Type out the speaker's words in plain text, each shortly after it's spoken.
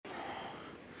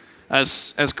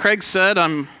As Craig said,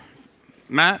 I'm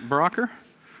Matt Brocker.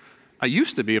 I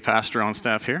used to be a pastor on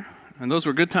staff here, and those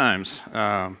were good times.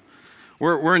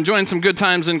 We're enjoying some good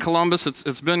times in Columbus.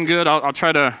 It's been good. I'll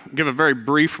try to give a very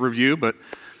brief review, but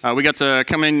we got to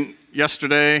come in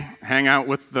yesterday, hang out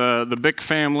with the Bick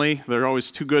family. They're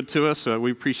always too good to us, so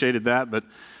we appreciated that. But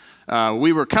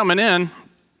we were coming in,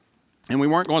 and we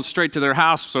weren't going straight to their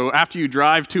house. So after you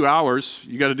drive 2 hours,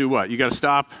 you got to do what? You got to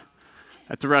stop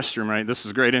at the restroom, right? This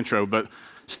is a great intro, but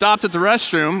stopped at the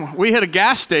restroom. We hit a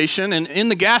gas station, and in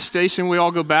the gas station, we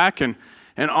all go back, and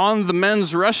on the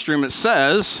men's restroom, it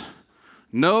says,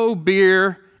 "No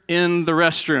beer in the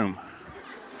restroom."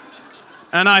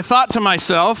 And I thought to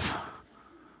myself,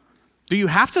 do you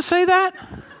have to say that?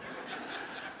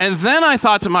 And then I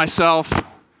thought to myself,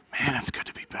 man, it's good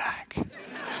to be back.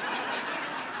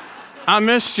 I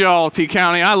missed y'all, T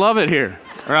County. I love it here,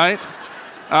 right?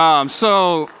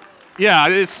 Yeah,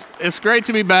 it's great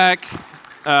to be back.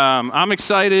 I'm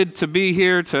excited to be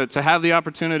here, to have the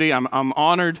opportunity. I'm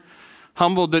honored,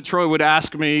 humbled that Troy would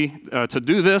ask me to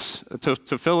do this,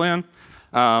 to fill in.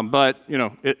 But, you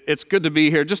know, it's good to be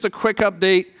here. Just a quick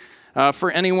update for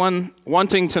anyone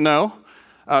wanting to know.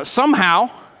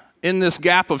 Somehow, in this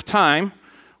gap of time,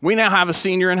 we now have a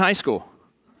senior in high school.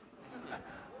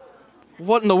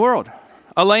 What in the world?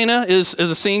 Elena is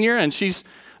a senior, and she's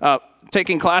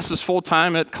taking classes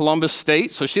full-time at Columbus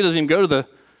State, so she doesn't even go to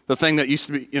the thing that used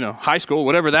to be, high school,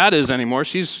 whatever that is anymore.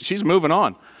 She's moving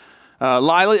on.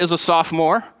 Lila is a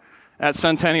sophomore at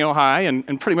Centennial High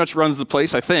and pretty much runs the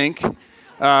place, I think.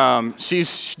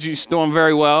 She's doing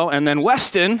very well. And then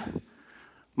Weston,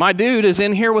 my dude, is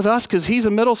in here with us because he's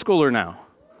a middle schooler now.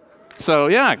 So,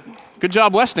 yeah, good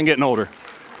job, Weston, getting older,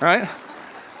 right?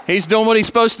 He's doing what he's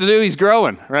supposed to do. He's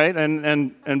growing, right?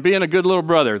 And being a good little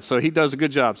brother. So he does a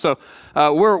good job. So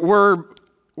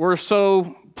we're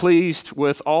so pleased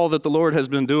with all that the Lord has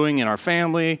been doing in our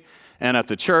family and at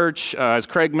the church. As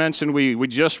Craig mentioned, we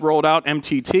just rolled out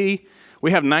MTT.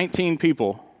 We have 19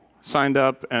 people signed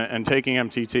up and taking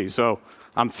MTT. So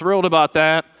I'm thrilled about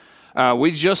that.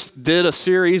 We just did a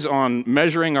series on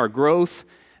measuring our growth,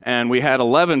 and we had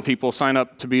 11 people sign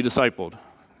up to be discipled.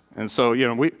 And so,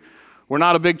 we're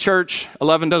not a big church.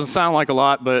 11 doesn't sound like a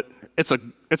lot, but it's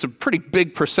a pretty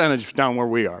big percentage down where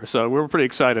we are. So we're pretty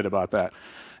excited about that.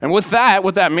 And with that,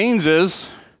 what that means is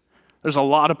there's a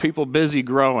lot of people busy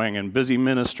growing and busy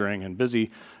ministering and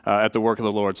busy at the work of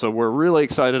the Lord. So we're really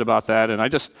excited about that. And I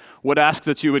just would ask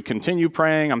that you would continue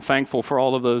praying. I'm thankful for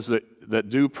all of those that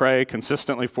do pray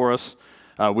consistently for us.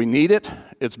 We need it.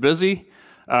 It's busy.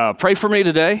 Pray for me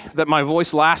today that my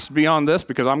voice lasts beyond this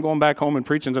because I'm going back home and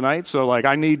preaching tonight. So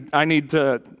I need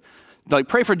to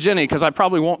pray for Jenny because I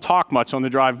probably won't talk much on the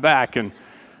drive back, and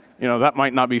that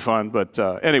might not be fun. But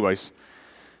anyways,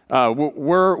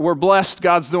 we're blessed.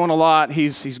 God's doing a lot.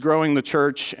 He's growing the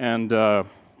church, and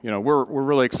we're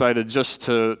really excited just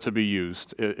to be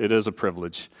used. It is a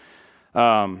privilege.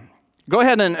 Go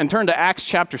ahead and turn to Acts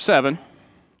chapter 7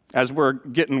 as we're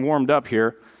getting warmed up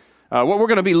here. What we're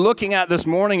going to be looking at this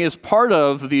morning is part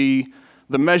of the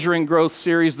Measuring Growth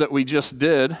series that we just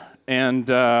did, and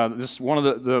this is one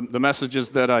of the messages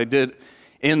that I did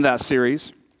in that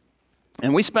series.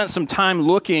 And we spent some time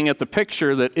looking at the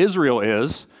picture that Israel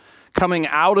is coming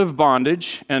out of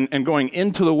bondage and going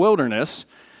into the wilderness.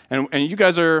 And you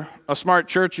guys are a smart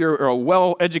church, you're a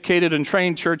well-educated and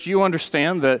trained church. You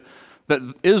understand that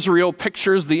Israel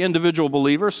pictures the individual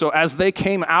believer. So as they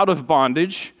came out of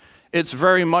bondage, it's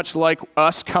very much like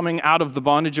us coming out of the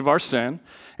bondage of our sin.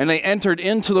 And they entered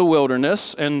into the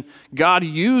wilderness, and God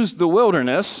used the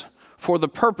wilderness for the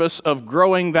purpose of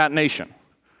growing that nation.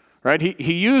 Right?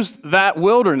 He used that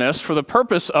wilderness for the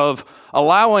purpose of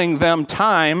allowing them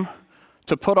time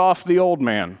to put off the old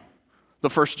man, the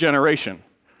first generation,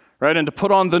 right? And to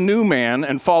put on the new man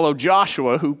and follow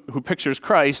Joshua, who pictures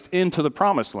Christ, into the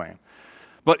promised land.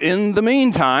 But in the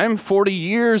meantime, 40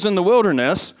 years in the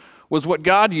wilderness was what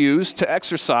God used to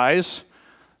exercise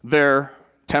their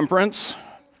temperance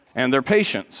and their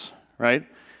patience, right?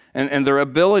 And their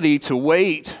ability to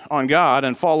wait on God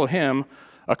and follow Him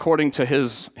according to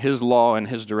His law and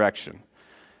His direction.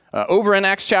 Over in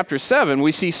Acts chapter 7,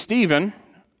 we see Stephen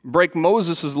break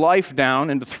Moses' life down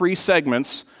into 3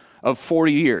 segments of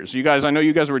 40 years. I know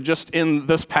you guys were just in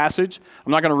this passage.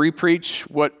 I'm not going to re-preach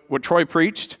what Troy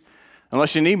preached,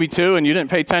 unless you need me to and you didn't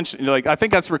pay attention. You're like, I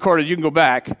think that's recorded, you can go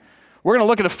back. We're going to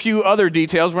look at a few other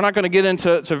details. We're not going to get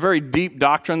into very deep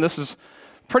doctrine. This is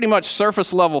pretty much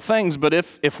surface level things, but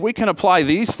if we can apply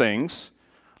these things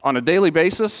on a daily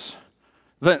basis,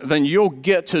 then you'll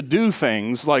get to do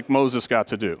things like Moses got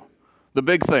to do. The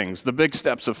big things, the big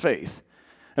steps of faith.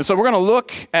 And so we're going to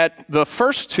look at the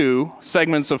first two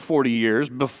segments of 40 years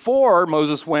before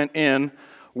Moses went in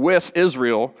with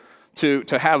Israel to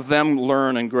have them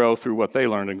learn and grow through what they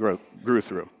learned and grew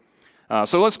through.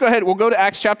 So let's go ahead. We'll go to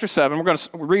Acts chapter 7. We're going to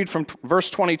read from verse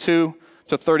 22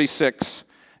 to 36,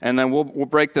 and then we'll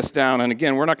break this down. And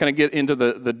again, we're not going to get into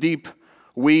the deep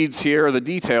weeds here or the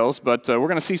details, but we're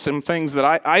going to see some things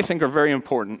that I think are very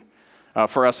important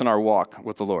for us in our walk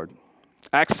with the Lord.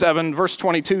 Acts 7, verse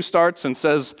 22 starts and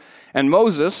says, "And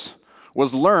Moses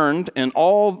was learned in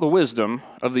all the wisdom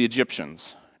of the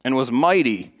Egyptians, and was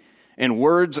mighty in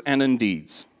words and in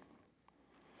deeds.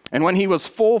 And when he was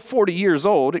full 40 years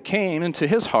old, it came into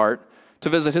his heart to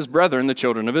visit his brethren, the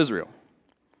children of Israel.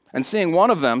 And seeing one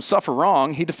of them suffer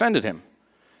wrong, he defended him,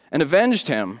 and avenged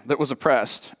him that was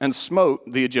oppressed, and smote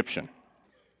the Egyptian.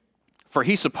 For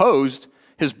he supposed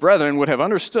his brethren would have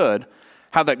understood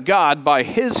how that God by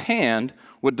his hand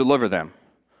would deliver them.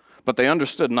 But they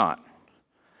understood not.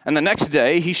 And the next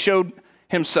day he showed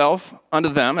himself unto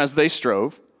them as they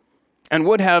strove, and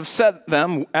would have set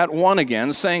them at one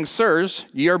again, saying, Sirs,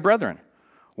 ye are brethren.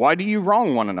 Why do you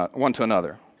wrong one to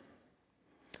another?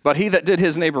 But he that did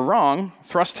his neighbor wrong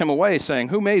thrust him away, saying,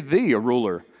 Who made thee a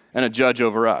ruler and a judge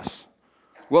over us?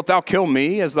 Wilt thou kill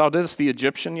me as thou didst the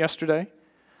Egyptian yesterday?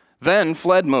 Then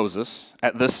fled Moses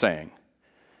at this saying,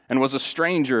 and was a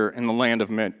stranger in the land of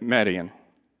Midian,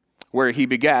 where he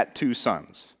begat 2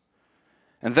 sons.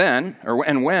 And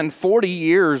when 40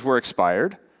 years were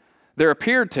expired, there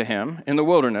appeared to him in the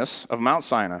wilderness of Mount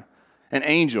Sinai an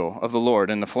angel of the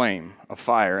Lord in the flame of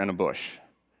fire in a bush.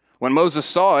 When Moses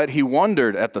saw it, he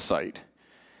wondered at the sight.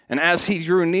 And as he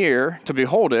drew near to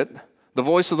behold it, the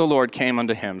voice of the Lord came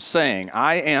unto him, saying,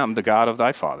 I am the God of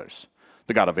thy fathers,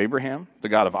 the God of Abraham, the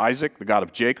God of Isaac, the God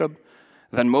of Jacob.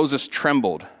 Then Moses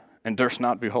trembled and durst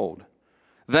not behold.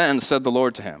 Then said the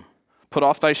Lord to him, Put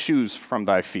off thy shoes from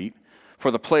thy feet,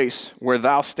 for the place where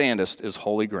thou standest is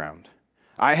holy ground.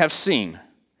 I have seen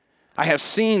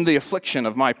the affliction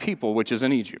of my people which is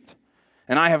in Egypt,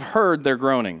 and I have heard their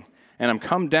groaning, and am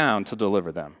come down to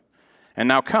deliver them. And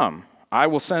now come, I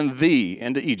will send thee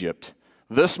into Egypt,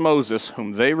 this Moses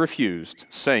whom they refused,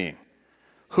 saying,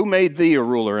 Who made thee a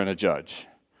ruler and a judge?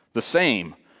 The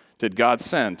same did God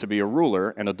send to be a ruler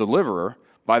and a deliverer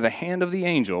by the hand of the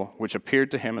angel which appeared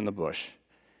to him in the bush.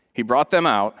 He brought them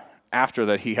out after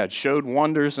that he had showed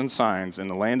wonders and signs in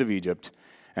the land of Egypt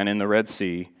and in the Red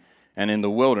Sea and in the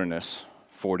wilderness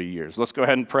 40 years. Let's go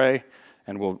ahead and pray,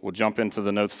 and we'll jump into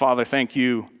the notes. Father, thank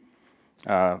you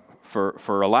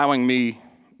for allowing me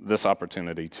this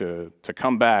opportunity to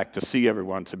come back, to see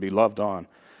everyone, to be loved on,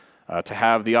 to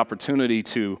have the opportunity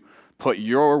to put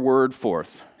your word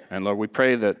forth. And Lord, we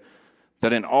pray that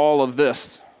in all of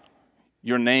this,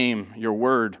 your name, your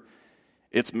word,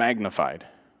 it's magnified.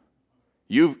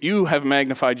 You have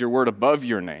magnified your word above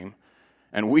your name,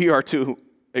 and we are to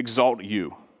exalt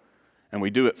you. And we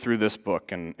do it through this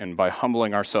book and by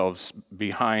humbling ourselves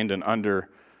behind and under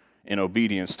in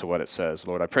obedience to what it says.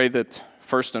 Lord, I pray that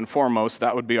first and foremost,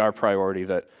 that would be our priority,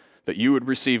 that you would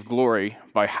receive glory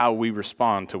by how we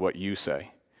respond to what you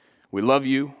say. We love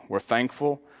you. We're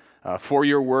thankful for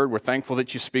your word. We're thankful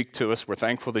that you speak to us. We're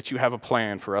thankful that you have a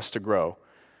plan for us to grow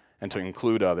and to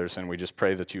include others. And we just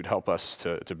pray that you'd help us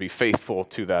to be faithful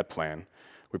to that plan.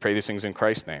 We pray these things in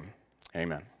Christ's name.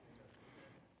 Amen.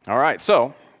 All right,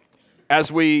 so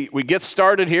as we get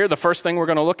started here, the first thing we're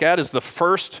going to look at is the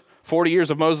first 40 years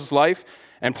of Moses' life.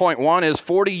 And point 1 is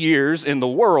 40 years in the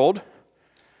world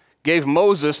gave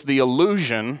Moses the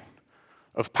illusion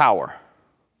of power.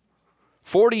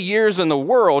 40 years in the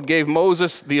world gave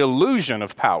Moses the illusion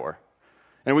of power.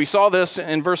 And we saw this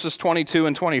in verses 22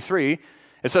 and 23.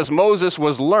 It says, Moses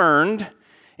was learned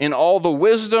in all the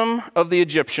wisdom of the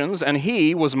Egyptians, and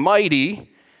he was mighty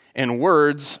in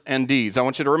words and deeds. I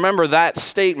want you to remember that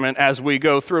statement as we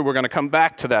go through. We're going to come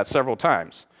back to that several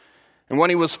times. And when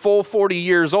he was full 40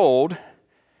 years old,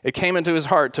 it came into his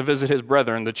heart to visit his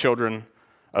brethren, the children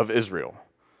of Israel.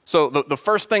 So the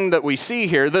first thing that we see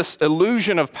here, this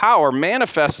illusion of power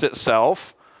manifests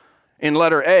itself in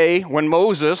letter A when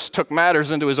Moses took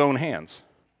matters into his own hands.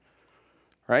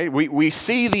 Right? We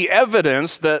see the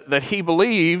evidence that he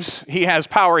believes he has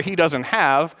power he doesn't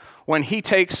have when he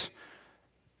takes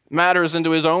matters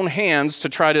into his own hands to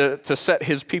try to set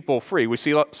his people free. We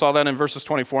saw that in verses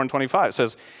 24 and 25. It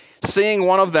says, Seeing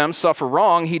one of them suffer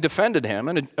wrong, he defended him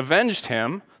and avenged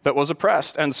him that was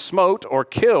oppressed, and smote or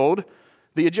killed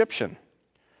the Egyptian.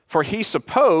 For he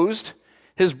supposed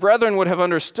his brethren would have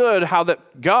understood how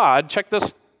that God, check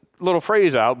this little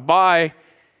phrase out, by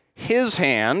his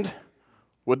hand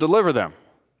would deliver them.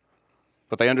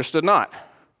 But they understood not.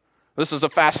 This is a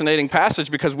fascinating passage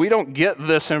because we don't get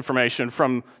this information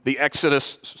from the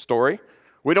Exodus story.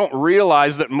 We don't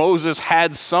realize that Moses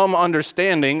had some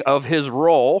understanding of his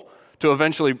role to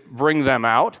eventually bring them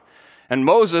out. And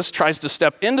Moses tries to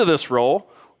step into this role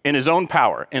in his own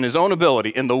power, in his own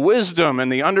ability, in the wisdom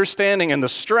and the understanding and the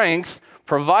strength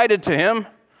provided to him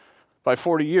by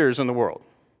 40 years in the world,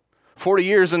 40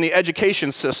 years in the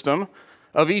education system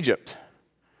of Egypt.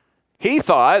 He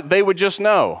thought they would just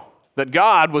know that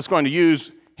God was going to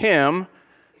use him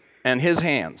and his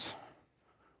hands.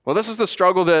 Well, this is the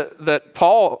struggle that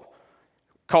Paul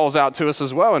calls out to us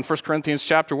as well in 1 Corinthians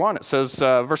chapter 1. It says,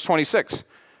 verse 26,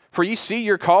 "For ye see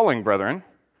your calling, brethren,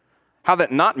 how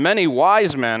that not many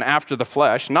wise men after the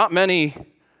flesh, not many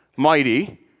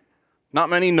mighty, not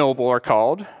many noble are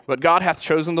called, but God hath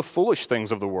chosen the foolish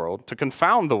things of the world to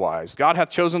confound the wise. God hath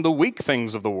chosen the weak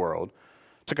things of the world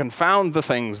to confound the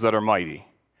things that are mighty."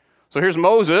 So here's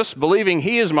Moses believing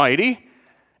he is mighty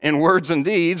in words and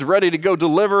deeds, ready to go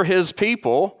deliver his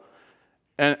people.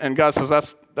 And God says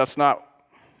that's not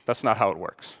how it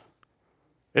works.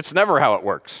 It's never how it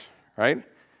works, right?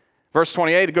 Verse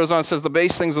 28, it goes on and says, "The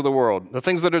base things of the world, the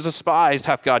things that are despised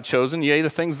hath God chosen, yea, the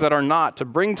things that are not, to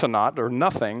bring to naught or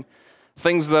nothing,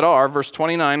 things that are," verse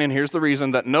 29, and here's the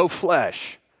reason, "that no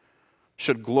flesh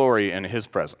should glory in his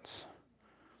presence."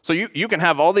 So you can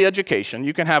have all the education,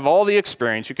 you can have all the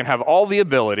experience, you can have all the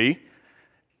ability,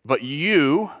 but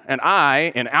you and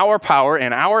I, in our power,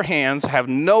 in our hands, have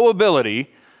no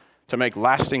ability to make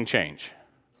lasting change.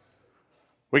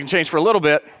 We can change for a little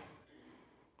bit,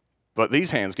 but these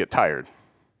hands get tired.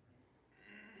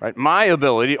 Right? My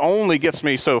ability only gets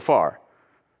me so far.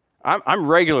 I'm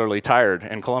regularly tired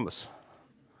in Columbus.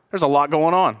 There's a lot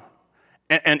going on.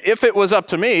 And if it was up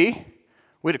to me,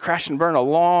 we'd have crashed and burned a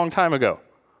long time ago.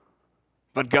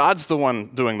 But God's the one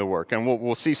doing the work, and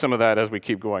we'll see some of that as we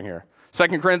keep going here.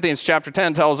 2 Corinthians chapter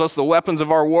 10 tells us the weapons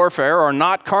of our warfare are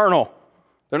not carnal.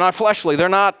 They're not fleshly. They're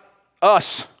not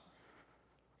us.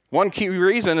 One key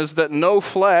reason is that no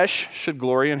flesh should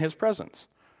glory in his presence.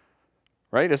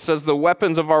 Right? It says the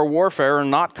weapons of our warfare are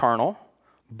not carnal,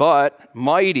 but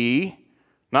mighty,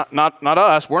 not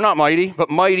us, we're not mighty, but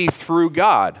mighty through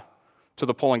God to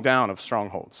the pulling down of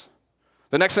strongholds.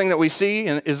 The next thing that we see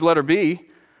is letter B.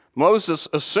 Moses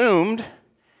assumed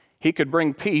he could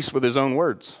bring peace with his own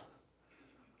words.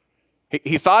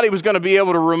 He thought he was going to be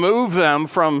able to remove them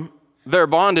from their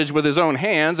bondage with his own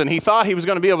hands, and he thought he was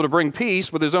going to be able to bring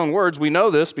peace with his own words. We know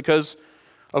this because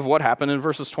of what happened in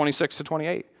verses 26 to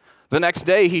 28. The next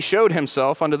day he showed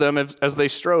himself unto them as they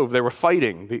strove. They were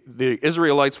fighting. The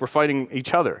Israelites were fighting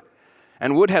each other,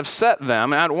 and would have set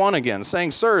them at one again,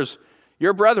 saying, "Sirs,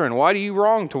 your brethren, why do you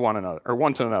wrong to one another, or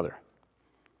one to another?"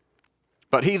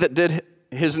 But he that did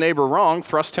his neighbor wrong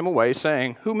thrust him away,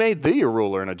 saying, "Who made thee a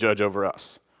ruler and a judge over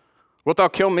us? Wilt thou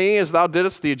kill me as thou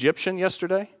didst the Egyptian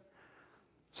yesterday?"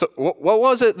 So what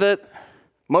was it that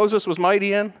Moses was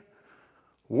mighty in?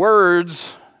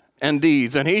 Words and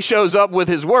deeds. And he shows up with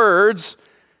his words,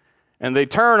 and they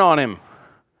turn on him.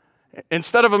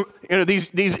 Instead of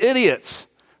these idiots,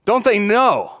 don't they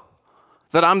know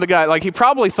that I'm the guy? Like, he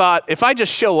probably thought, if I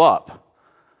just show up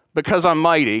because I'm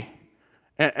mighty,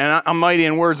 and I'm mighty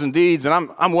in words and deeds,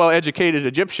 and I'm well-educated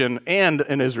Egyptian and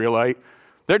an Israelite,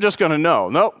 they're just going to know.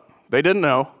 Nope, they didn't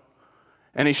know.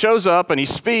 And he shows up and he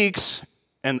speaks,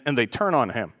 and they turn on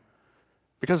him.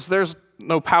 Because there's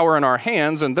no power in our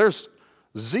hands, and there's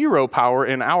zero power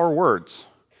in our words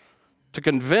to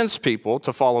convince people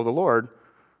to follow the Lord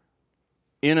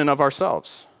in and of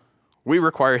ourselves. We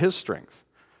require his strength.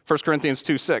 1 Corinthians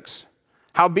 2:6.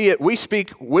 "Howbeit we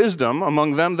speak wisdom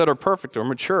among them that are perfect or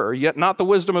mature, yet not the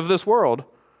wisdom of this world,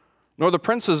 nor the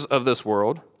princes of this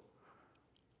world,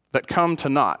 that come to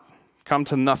naught," come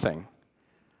to nothing.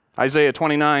 Isaiah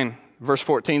 29, verse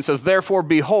 14 says, "Therefore,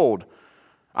 behold,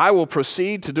 I will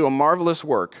proceed to do a marvelous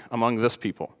work among this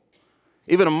people,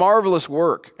 even a marvelous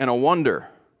work and a wonder,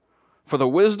 for the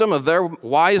wisdom of their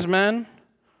wise men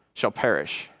shall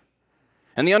perish,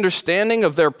 and the understanding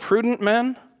of their prudent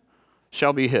men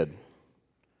shall be hid."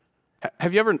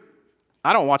 Have you ever,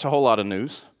 I don't watch a whole lot of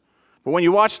news, but when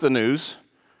you watch the news,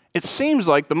 it seems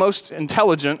like the most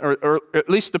intelligent, or at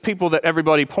least the people that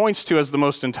everybody points to as the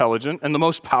most intelligent and the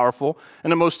most powerful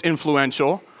and the most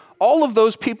influential, all of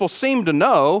those people seem to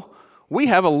know we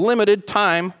have a limited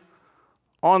time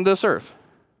on this earth.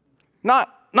 Not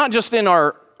just in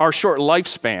our short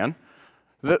lifespan.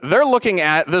 They're looking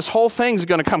at this whole thing's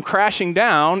going to come crashing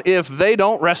down if they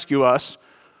don't rescue us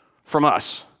from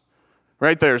us.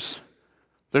 Right? There's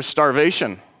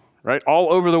starvation, right, all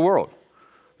over the world.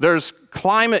 There's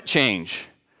climate change.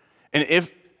 And if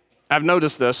I've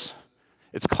noticed this,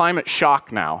 it's climate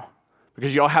shock now.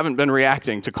 because y'all haven't been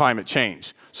reacting to climate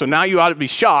change. So now you ought to be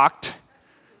shocked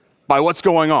by what's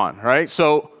going on, right?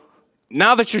 So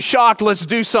now that you're shocked, let's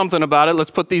do something about it.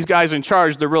 Let's put these guys in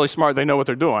charge. They're really smart. They know what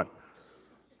they're doing,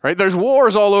 right? There's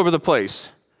wars all over the place.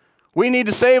 We need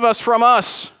to save us from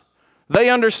us. They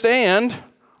understand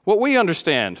what we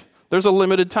understand. There's a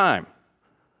limited time.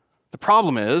 The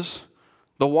problem is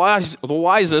the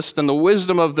wisest and the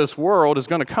wisdom of this world is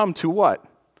going to come to what?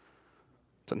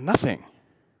 To nothing.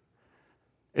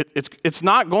 It's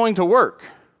not going to work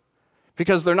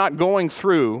because they're not going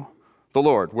through the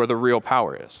Lord where the real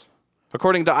power is.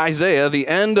 According to Isaiah, the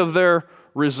end of their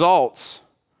results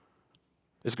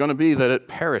is going to be that it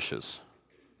perishes.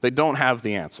 They don't have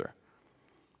the answer.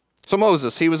 So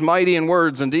Moses, he was mighty in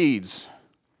words and deeds.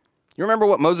 You remember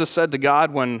what Moses said to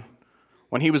God when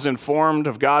he was informed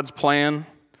of God's plan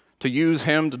to use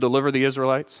him to deliver the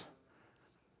Israelites?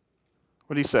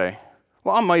 What did he say?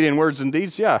 Well, I'm mighty in words and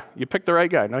deeds. Yeah, you picked the right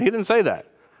guy. No, he didn't say that.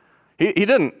 He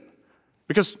didn't.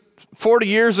 Because 40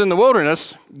 years in the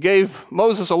wilderness gave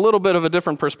Moses a little bit of a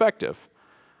different perspective.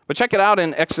 But check it out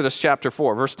in Exodus chapter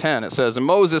 4, verse 10. It says, "And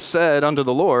Moses said unto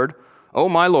the Lord, O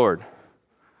my Lord,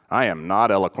 I am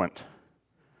not eloquent,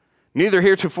 neither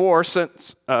heretofore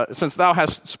since thou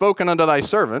hast spoken unto thy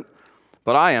servant,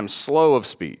 but I am slow of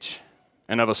speech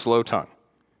and of a slow tongue.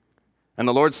 And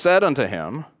the Lord said unto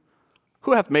him,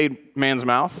 Who hath made man's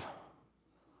mouth?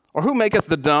 Or who maketh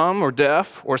the dumb or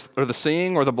deaf or the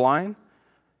seeing or the blind?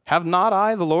 Have not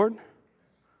I the Lord?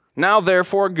 Now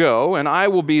therefore go, and I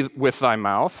will be with thy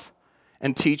mouth,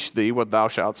 and teach thee what thou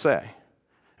shalt say."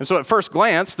 And so at first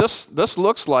glance, this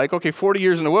looks like, okay, 40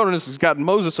 years in the wilderness has gotten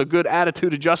Moses a good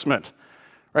attitude adjustment,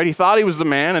 right? He thought he was the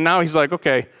man, and now he's like,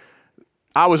 okay,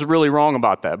 I was really wrong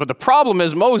about that. But the problem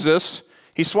is Moses,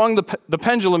 he swung the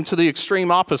pendulum to the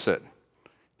extreme opposite.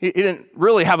 He didn't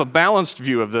really have a balanced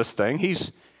view of this thing.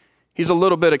 He's a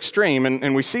little bit extreme,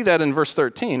 and we see that in verse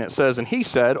 13. It says, "And he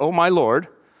said, O my Lord,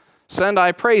 send,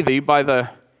 I pray thee, by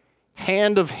the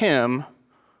hand of him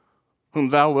whom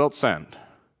thou wilt send."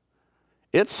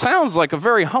 It sounds like a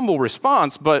very humble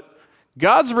response, but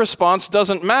God's response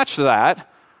doesn't match that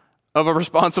of a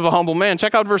response of a humble man.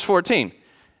 Check out verse 14.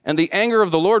 "And the anger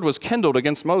of the Lord was kindled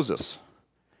against Moses.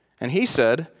 And he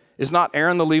said, Is not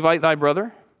Aaron the Levite thy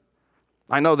brother?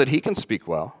 I know that he can speak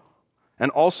well. And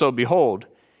also, behold,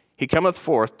 he cometh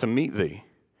forth to meet thee.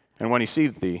 And when he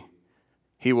seeth thee,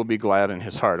 he will be glad in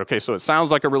his heart." Okay, so it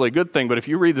sounds like a really good thing, but if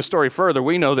you read the story further,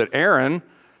 we know that Aaron,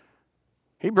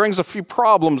 he brings a few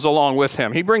problems along with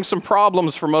him. He brings some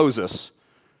problems for Moses.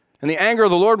 And the anger of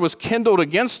the Lord was kindled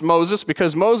against Moses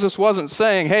because Moses wasn't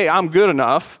saying, hey, I'm good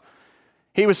enough.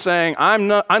 He was saying,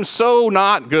 I'm so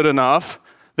not good enough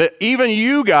that even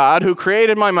you, God, who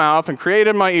created my mouth and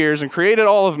created my ears and created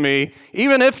all of me,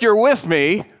 even if you're with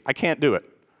me, I can't do it.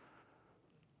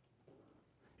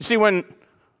 You see, when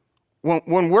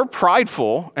we're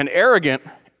prideful and arrogant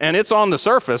and it's on the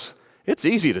surface, it's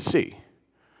easy to see.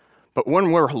 But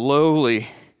when we're lowly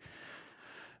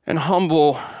and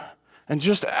humble and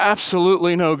just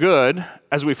absolutely no good,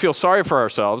 as we feel sorry for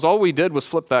ourselves, all we did was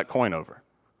flip that coin over.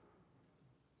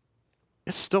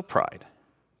 It's still pride.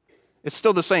 It's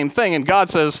still the same thing. And God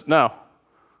says, no,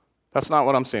 that's not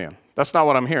what I'm seeing. That's not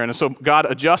what I'm hearing. And so God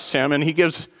adjusts him, and he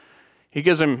gives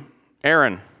him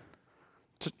Aaron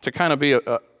to kind of be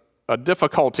a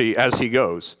difficulty as he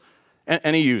goes.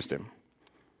 And he used him.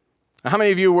 Now, how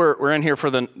many of you were in here for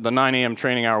the 9 a.m.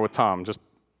 training hour with Tom?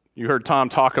 You heard Tom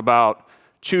talk about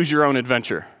choose your own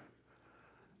adventure.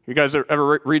 You guys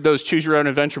ever read those choose your own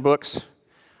adventure books?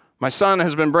 My son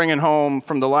has been bringing home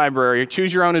from the library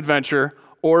Choose Your Own Adventure,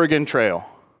 Oregon Trail.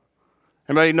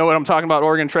 Anybody know what I'm talking about,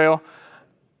 Oregon Trail?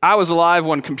 I was alive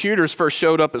when computers first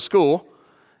showed up at school.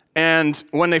 And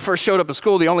when they first showed up at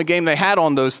school, the only game they had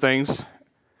on those things,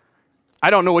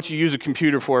 I don't know what you use a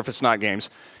computer for if it's not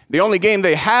games. The only game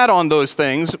they had on those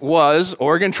things was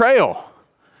Oregon Trail.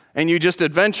 And you just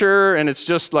adventure, and it's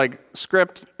just like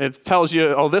script. It tells you,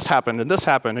 oh, this happened,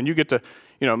 and you get to,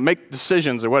 make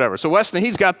decisions or whatever. So Weston,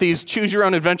 he's got these Choose Your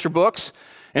Own Adventure books,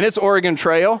 and it's Oregon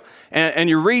Trail, and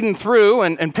you're reading through,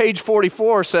 and page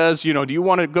 44 says, do you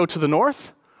want to go to the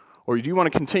north, or do you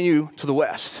want to continue to the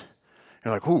west?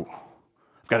 You're like, ooh,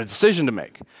 I've got a decision to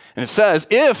make. And it says,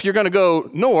 if you're going to go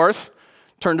north,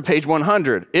 turn to page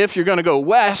 100. If you're going to go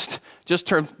west, just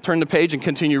turn the page and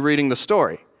continue reading the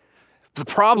story. The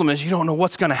problem is you don't know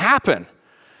what's going to happen.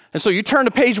 And so you turn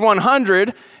to page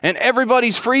 100, and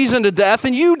everybody's freezing to death,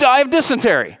 and you die of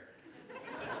dysentery.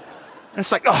 And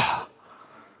it's like, oh.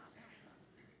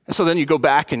 And so then you go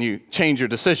back and you change your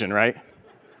decision, right?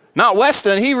 Not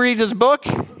Weston. He reads his book.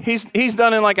 He's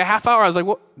done in like a half hour. I was like,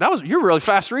 well, you're a really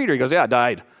fast reader. He goes, yeah, I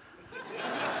died.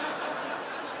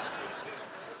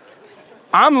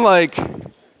 I'm like,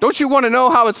 don't you want to know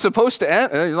how it's supposed to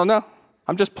end? You don't know.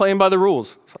 I'm just playing by the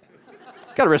rules.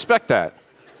 Got to respect that.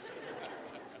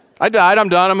 I died, I'm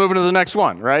done, I'm moving to the next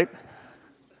one, right?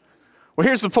 Well,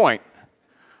 here's the point.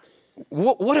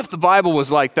 What if the Bible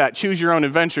was like that, choose your own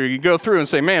adventure? You go through and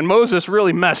say, man, Moses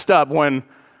really messed up when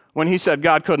he said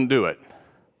God couldn't do it.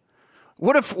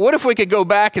 What if we could go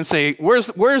back and say,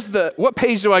 what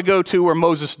page do I go to where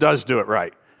Moses does do it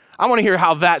right? I want to hear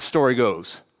how that story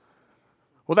goes.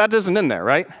 Well, that isn't in there,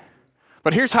 right?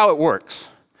 But here's how it works.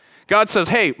 God says,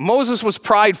 hey, Moses was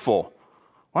prideful.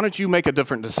 Why don't you make a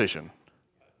different decision?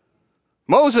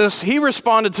 Moses, he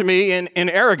responded to me in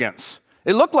arrogance.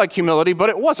 It looked like humility, but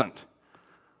it wasn't.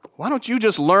 Why don't you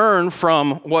just learn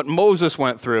from what Moses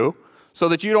went through so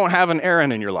that you don't have an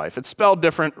Aaron in your life? It's spelled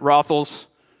different, Rothels.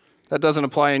 That doesn't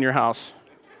apply in your house.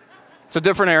 It's a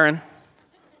different Aaron.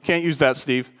 Can't use that,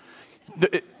 Steve.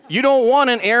 You don't want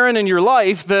an Aaron in your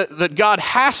life that God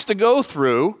has to go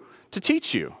through to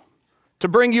teach you, to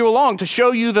bring you along, to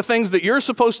show you the things that you're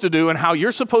supposed to do and how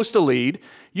you're supposed to lead.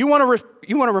 You want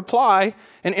to reply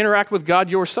and interact with God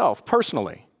yourself,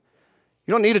 personally.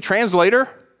 You don't need a translator.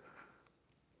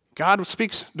 God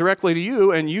speaks directly to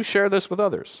you, and you share this with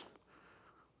others.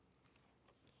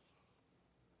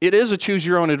 It is a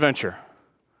choose-your-own adventure.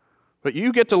 But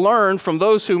you get to learn from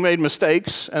those who made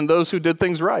mistakes and those who did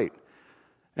things right.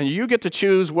 And you get to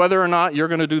choose whether or not you're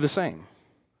going to do the same.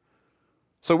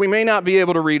 So we may not be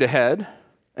able to read ahead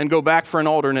and go back for an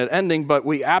alternate ending, but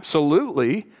we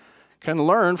absolutely can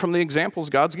learn from the examples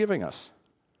God's giving us.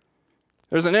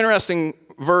 There's an interesting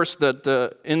verse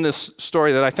that in this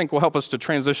story that I think will help us to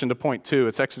transition to point 2.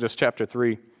 It's Exodus chapter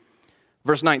 3,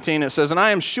 verse 19. It says, "And I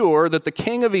am sure that the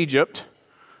king of Egypt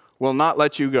will not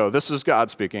let you go." This is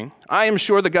God speaking. "I am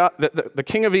sure that the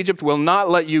king of Egypt will not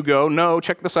let you go. No,"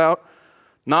 check this out,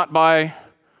 "not by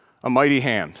a mighty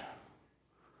hand."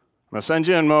 I'm going to send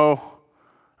you in, Mo.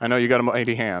 I know you got a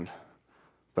mighty hand,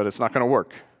 but it's not going to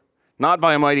work. "Not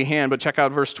by a mighty hand," but check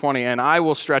out verse 20. "And I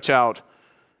will stretch out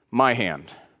my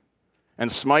hand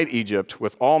and smite Egypt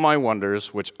with all my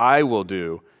wonders, which I will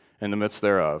do in the midst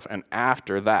thereof. And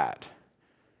after that,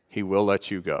 he will let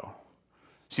you go."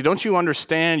 See, don't you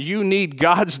understand? You need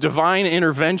God's divine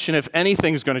intervention if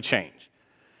anything's going to change.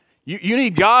 You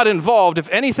need God involved if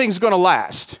anything's going to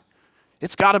last.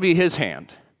 It's got to be his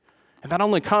hand. And that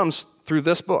only comes through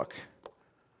this book.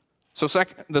 So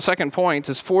the second point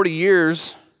is 40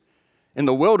 years in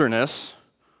the wilderness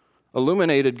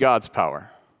illuminated God's power.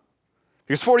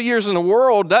 Because 40 years in the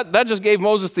world, that just gave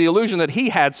Moses the illusion that he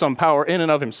had some power in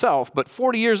and of himself. But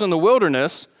 40 years in the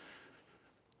wilderness,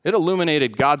 it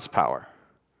illuminated God's power.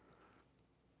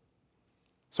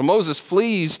 So Moses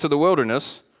flees to the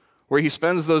wilderness where he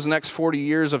spends those next 40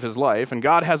 years of his life, and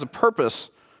God has a purpose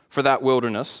for that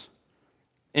wilderness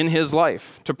in his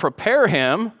life to prepare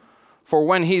him for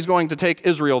when he's going to take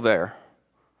Israel there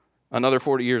another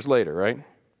 40 years later, right?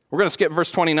 We're going to skip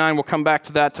verse 29. We'll come back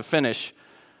to that to finish.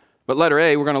 But letter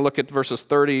A, we're going to look at verses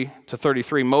 30 to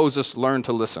 33. Moses learned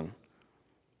to listen.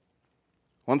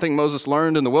 One thing Moses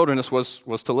learned in the wilderness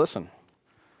was to listen.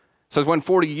 It says, "When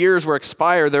 40 years were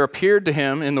expired, there appeared to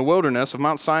him in the wilderness of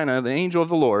Mount Sinai the angel of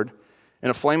the Lord in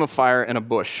a flame of fire in a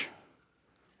bush.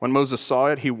 When Moses saw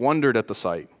it, he wondered at the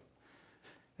sight.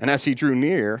 And as he drew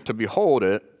near to behold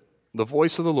it, the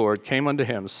voice of the Lord came unto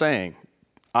him, saying,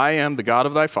 I am the God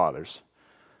of thy fathers,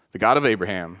 the God of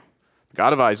Abraham, the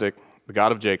God of Isaac, the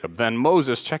God of Jacob. Then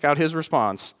Moses," check out his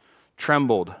response,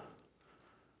 "trembled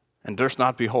and durst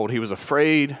not behold." He was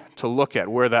afraid to look at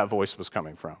where that voice was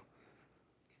coming from.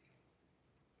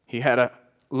 He had a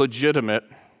legitimate,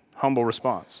 humble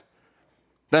response.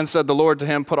 "Then said the Lord to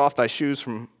him, Put off thy shoes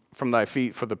from thy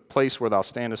feet, for the place where thou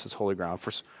standest is holy ground."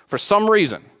 For some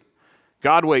reason,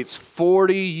 God waits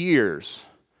 40 years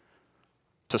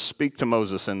to speak to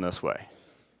Moses in this way.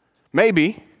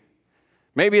 Maybe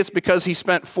it's because he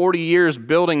spent 40 years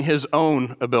building his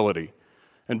own ability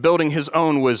and building his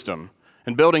own wisdom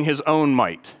and building his own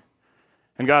might.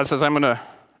 And God says, I'm going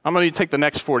to take the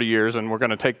next 40 years and we're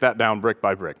going to take that down brick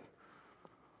by brick.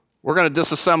 We're going to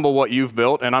disassemble what you've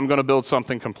built, and I'm going to build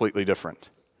something completely different.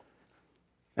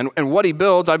 And what he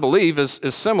builds, I believe, is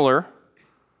similar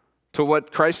to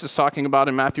what Christ is talking about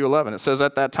in Matthew 11. It says,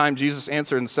 "At that time Jesus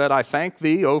answered and said, I thank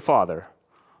thee, O Father,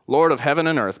 Lord of heaven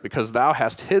and earth, because thou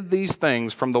hast hid these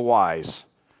things from the wise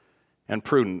and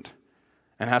prudent,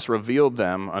 and hast revealed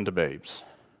them unto babes."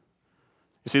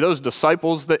 You see, those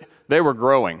disciples, they were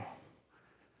growing,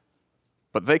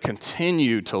 but they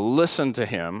continued to listen to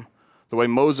him the way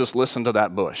Moses listened to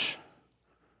that bush.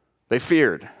 They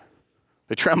feared,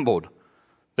 they trembled,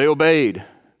 they obeyed,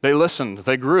 they listened,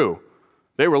 they grew.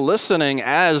 They were listening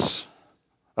as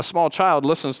A small child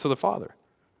listens to the father.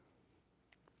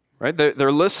 Right?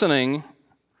 They're listening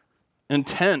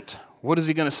intent. What is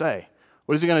he going to say?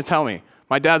 What is he going to tell me?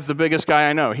 My dad's the biggest guy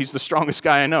I know. He's the strongest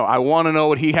guy I know. I want to know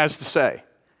what he has to say.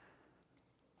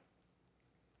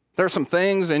 There are some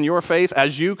things in your faith,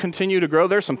 as you continue to grow,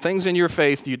 there's some things in your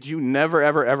faith you never,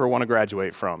 ever, ever want to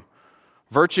graduate from.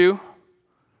 Virtue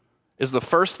is the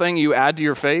first thing you add to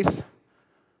your faith,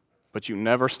 but you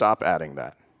never stop adding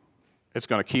that. It's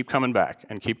going to keep coming back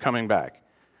and keep coming back.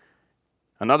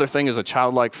 Another thing is a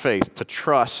childlike faith, to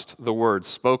trust the words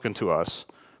spoken to us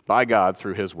by God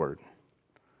through his word.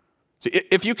 See,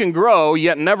 if you can grow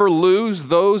yet never lose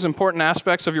those important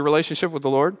aspects of your relationship with the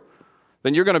Lord,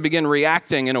 then you're going to begin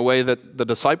reacting in a way that the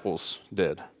disciples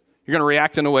did. You're going to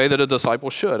react in a way that a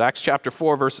disciple should. Acts chapter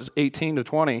 4, verses 18 to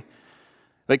 20.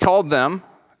 They called them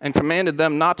and commanded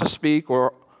them not to speak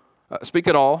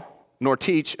at all, nor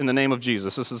teach in the name of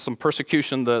Jesus. This is some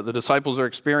persecution the disciples are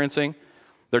experiencing.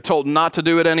 They're told not to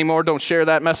do it anymore. Don't share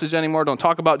that message anymore. Don't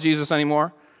talk about Jesus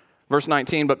anymore. Verse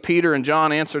 19, but Peter and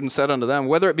John answered and said unto them,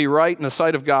 whether it be right in the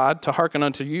sight of God to hearken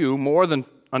unto you more than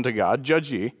unto God,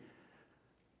 judge ye.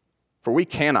 For we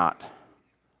cannot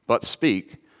but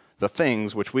speak the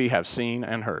things which we have seen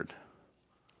and heard.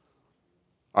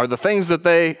 Are the things that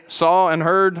they saw and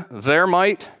heard their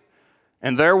might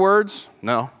and their words?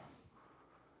 No.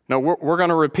 No, we're going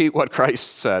to repeat what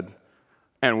Christ said,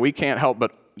 and we can't help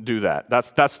but do that.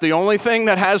 That's the only thing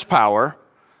that has power.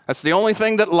 That's the only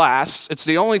thing that lasts. It's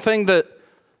the only thing that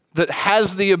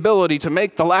has the ability to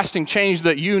make the lasting change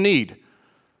that you need.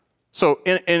 So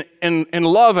in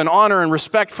love and honor and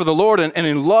respect for the Lord and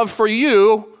in love for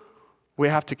you, we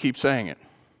have to keep saying it.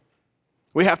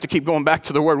 We have to keep going back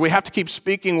to the Word. We have to keep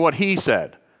speaking what He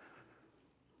said.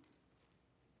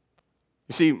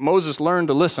 You see, Moses learned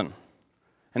to listen,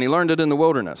 and he learned it in the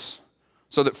wilderness,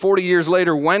 so that 40 years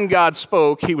later, when God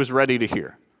spoke, he was ready to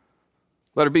hear.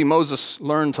 Let it be, Moses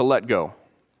learned to let go.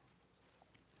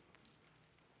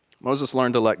 Moses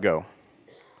learned to let go.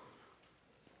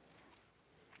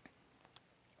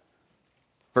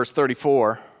 Verse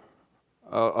 34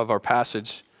 of our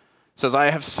passage says,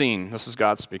 I have seen, this is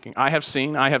God speaking, I have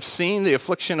seen the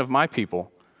affliction of my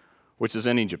people, which is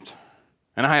in Egypt.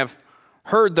 And I have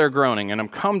heard their groaning, and am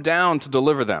come down to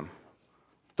deliver them.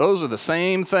 Those are the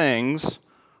same things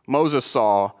Moses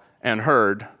saw and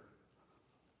heard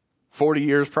 40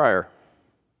 years prior.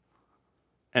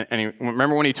 And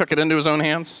remember when he took it into his own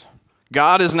hands?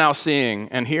 God is now seeing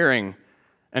and hearing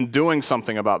and doing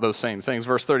something about those same things.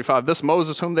 Verse 35, this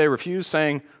Moses whom they refused,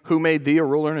 saying, who made thee a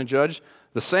ruler and a judge?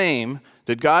 The same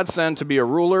did God send to be a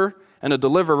ruler and a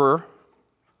deliverer,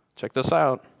 check this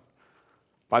out,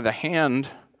 by the hand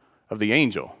of the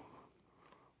angel,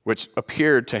 which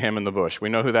appeared to him in the bush. We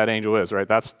know who that angel is, right?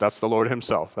 That's the Lord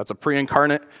himself. That's a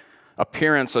pre-incarnate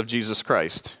appearance of Jesus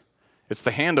Christ. It's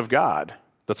the hand of God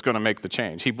that's going to make the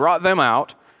change. He brought them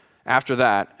out after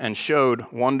that and showed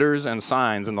wonders and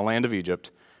signs in the land of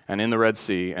Egypt and in the Red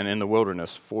Sea and in the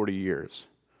wilderness 40 years.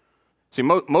 See,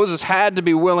 Moses had to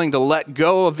be willing to let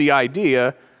go of the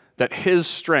idea that his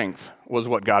strength was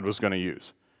what God was going to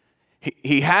use.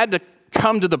 He had to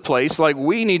come to the place, like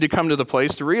we need to come to the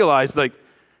place to realize, like,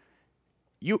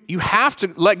 you have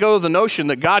to let go of the notion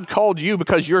that God called you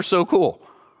because you're so cool.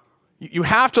 You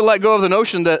have to let go of the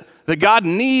notion that God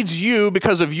needs you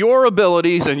because of your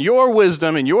abilities and your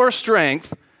wisdom and your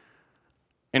strength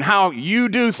and how you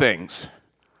do things.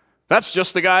 That's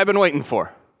just the guy I've been waiting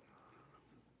for.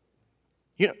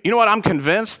 You know what? I'm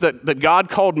convinced that God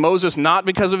called Moses not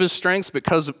because of his strengths, but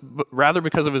rather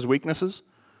because of his weaknesses.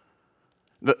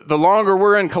 The longer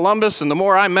we're in Columbus and the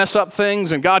more I mess up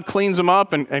things and God cleans them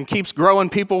up and keeps growing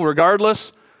people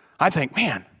regardless, I think,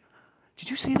 man,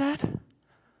 did you see that?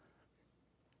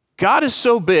 God is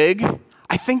so big,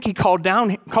 I think he called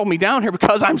me down here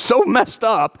because I'm so messed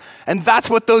up, and that's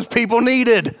what those people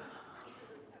needed.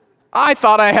 I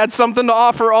thought I had something to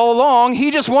offer all along. He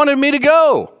just wanted me to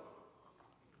go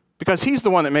because he's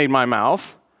the one that made my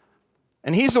mouth,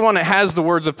 and he's the one that has the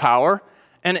words of power,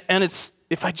 and it's,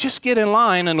 if I just get in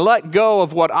line and let go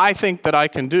of what I think that I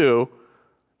can do,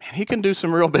 man, he can do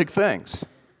some real big things.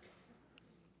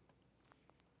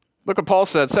 Look what Paul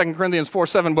said, 2 Corinthians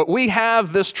 4:7, but we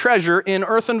have this treasure in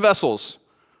earthen vessels,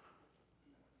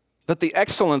 that the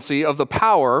excellency of the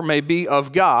power may be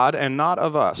of God and not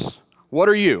of us. What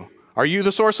are you? Are you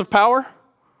the source of power?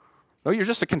 No, you're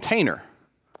just a container.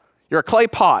 You're a clay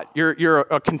pot. You're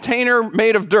a container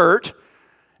made of dirt,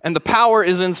 and the power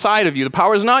is inside of you. The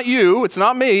power is not you. It's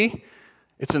not me.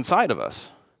 It's inside of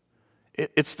us.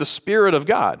 It's the Spirit of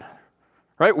God.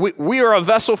 Right? We are a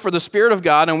vessel for the Spirit of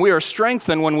God, and we are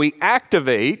strengthened when we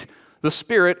activate the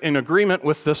Spirit in agreement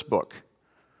with this book.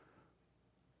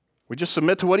 We just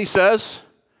submit to what he says,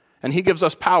 and he gives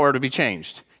us power to be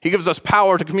changed. He gives us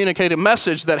power to communicate a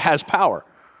message that has power.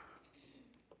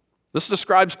 This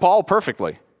describes Paul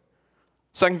perfectly.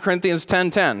 2 Corinthians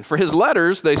 10:10. For his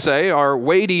letters, they say, are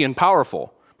weighty and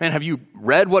powerful. Man, have you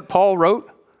read what Paul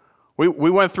wrote? We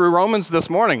went through Romans this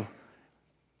morning.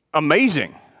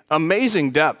 Amazing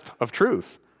depth of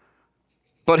truth.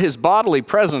 But his bodily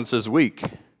presence is weak.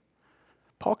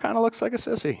 Paul kind of looks like a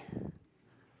sissy.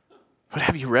 But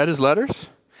have you read his letters?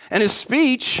 And his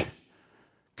speech,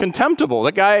 contemptible.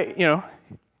 That guy,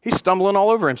 he's stumbling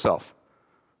all over himself.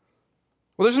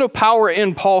 Well, there's no power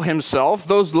in Paul himself.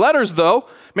 Those letters, though,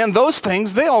 man, those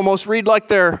things, they almost read like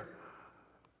they're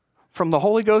from the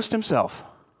Holy Ghost himself.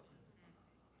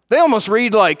 They almost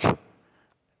read like,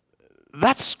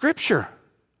 that's Scripture.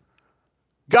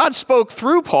 God spoke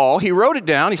through Paul. He wrote it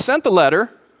down. He sent the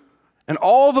letter. And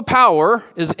all the power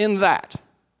is in that.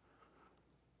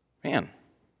 Man,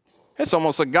 it's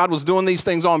almost like God was doing these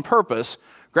things on purpose,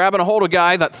 grabbing a hold of a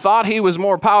guy that thought he was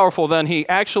more powerful than he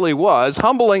actually was,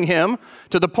 humbling him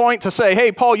to the point to say,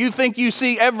 hey, Paul, you think you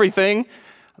see everything.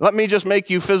 Let me just make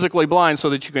you physically blind so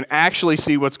that you can actually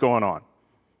see what's going on.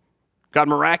 God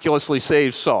miraculously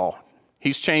saves Saul.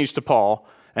 He's changed to Paul,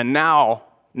 and now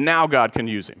God can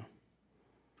use him.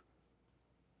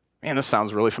 Man, this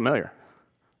sounds really familiar.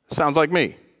 Sounds like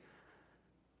me.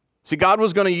 See, God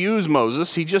was going to use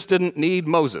Moses. He just didn't need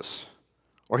Moses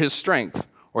or his strength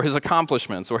or his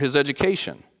accomplishments or his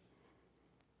education.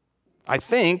 I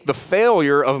think the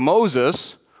failure of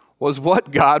Moses was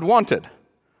what God wanted.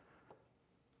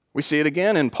 We see it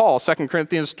again in Paul, 2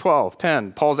 Corinthians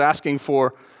 12:10. Paul's asking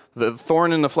for the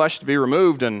thorn in the flesh to be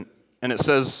removed, and it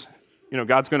says,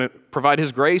 God's going to provide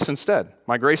his grace instead.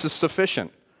 My grace is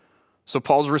sufficient. So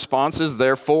Paul's response is,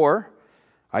 therefore,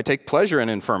 I take pleasure in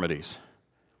infirmities,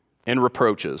 in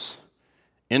reproaches,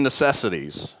 in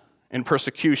necessities, in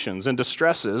persecutions, in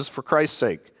distresses for Christ's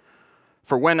sake.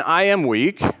 For when I am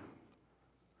weak,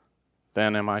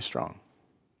 then am I strong.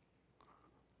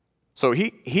 So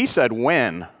he said,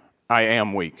 when I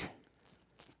am weak.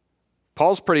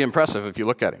 Paul's pretty impressive if you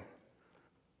look at him.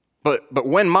 But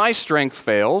when my strength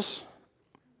fails,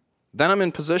 then I'm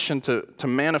in position to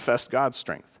manifest God's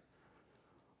strength.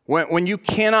 When you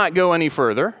cannot go any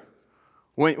further,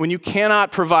 when you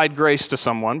cannot provide grace to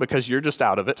someone because you're just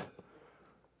out of it,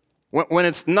 when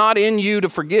it's not in you to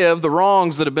forgive the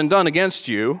wrongs that have been done against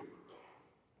you,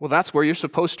 well, that's where you're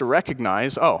supposed to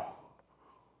recognize,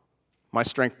 my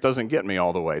strength doesn't get me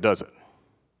all the way, does it?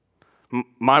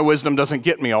 My wisdom doesn't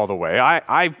get me all the way.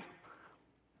 I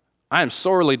am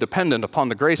sorely dependent upon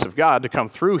the grace of God to come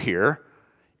through here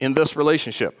in this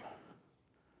relationship.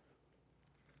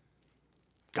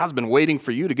 God's been waiting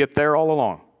for you to get there all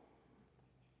along.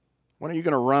 When are you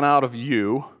going to run out of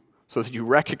you so that you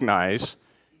recognize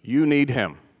you need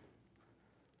him?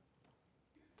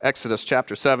 Exodus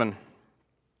chapter 7,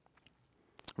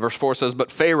 verse 4 says, But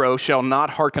Pharaoh shall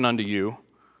not hearken unto you,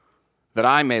 that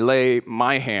I may lay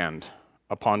my hand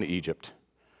upon Egypt,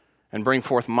 and bring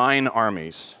forth mine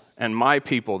armies and my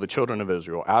people, the children of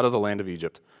Israel, out of the land of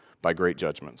Egypt by great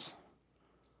judgments.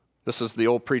 This is the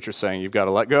old preacher saying, you've got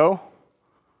to let go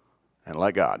and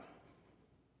let God.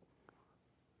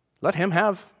 Let him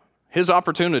have his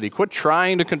opportunity. Quit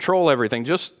trying to control everything.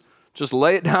 Just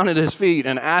lay it down at his feet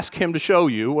and ask him to show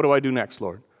you, what do I do next,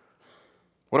 Lord?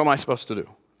 What am I supposed to do?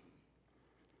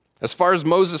 As far as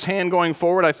Moses' hand going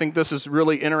forward, I think this is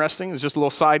really interesting. It's just a little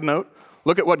side note.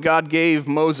 Look at what God gave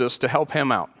Moses to help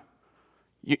him out.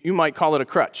 You might call it a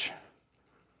crutch.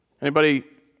 Anybody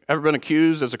ever been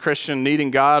accused as a Christian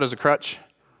needing God as a crutch?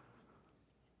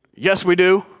 Yes, we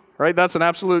do. Right? That's an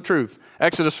absolute truth.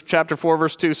 Exodus chapter 4,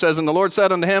 verse 2 says, And the Lord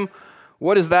said unto him,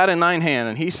 What is that in thine hand?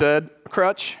 And he said, A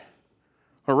crutch,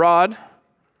 a rod.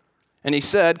 And he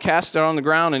said, Cast it on the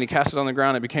ground. And he cast it on the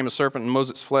ground. It became a serpent, and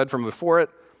Moses fled from before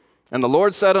it. And the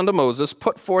Lord said unto Moses,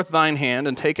 Put forth thine hand,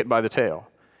 and take it by the tail.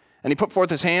 And he put forth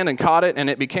his hand, and caught it,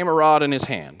 and it became a rod in his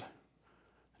hand.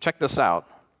 Check this out.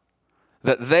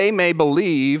 That they may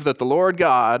believe that the Lord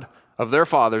God of their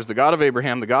fathers, the God of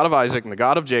Abraham, the God of Isaac, and the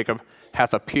God of Jacob,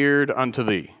 hath appeared unto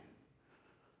thee.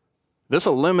 This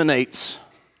eliminates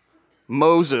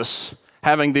Moses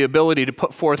having the ability to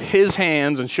put forth his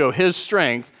hands and show his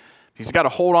strength. He's got to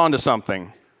hold on to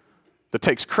something that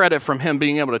takes credit from him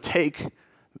being able to take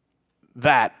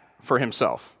that for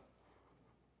himself.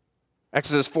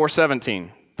 Exodus 4:17,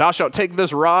 Thou shalt take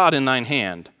this rod in thine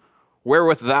hand,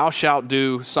 wherewith thou shalt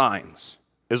do signs.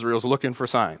 Israel's looking for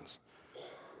signs.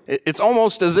 It's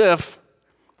almost as if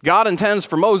God intends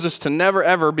for Moses to never,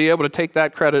 ever be able to take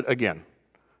that credit again.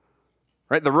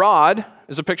 right? The rod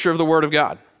is a picture of the Word of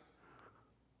God.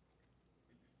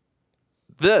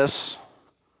 This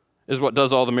is what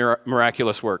does all the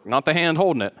miraculous work, not the hand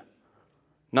holding it,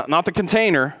 not the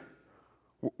container.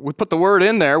 We put the Word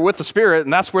in there with the Spirit,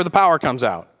 and that's where the power comes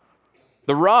out.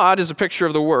 The rod is a picture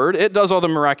of the Word. It does all the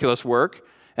miraculous work,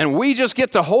 and we just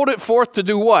get to hold it forth to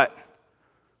do what?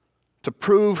 To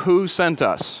prove who sent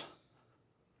us.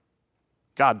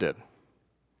 God did.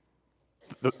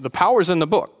 The power's in the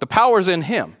book. The power's in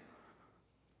Him.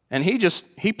 And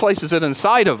He places it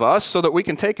inside of us so that we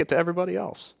can take it to everybody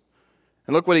else.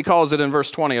 And look what He calls it in verse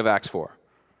 20 of Acts 4.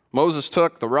 Moses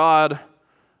took the rod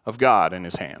of God in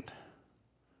his hand.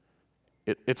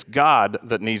 It's God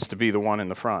that needs to be the one in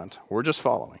the front. We're just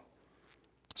following.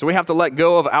 So we have to let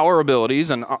go of our abilities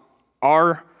and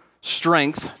our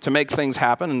strength to make things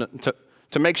happen and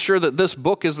to make sure that this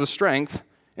book is the strength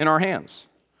in our hands.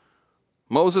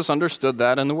 Moses understood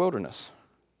that in the wilderness.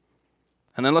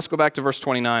 And then let's go back to verse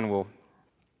 29. We'll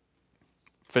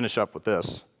finish up with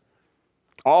this.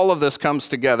 All of this comes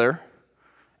together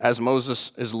as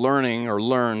Moses is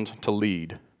learned to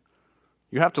lead.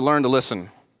 You have to learn to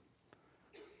listen.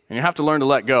 And you have to learn to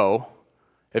let go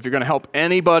if you're going to help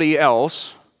anybody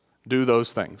else do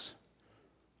those things.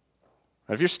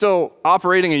 If you're still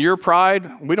operating in your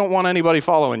pride, we don't want anybody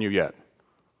following you yet.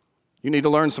 You need to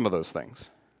learn some of those things.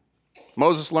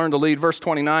 Moses learned to lead. Verse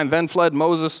 29, then fled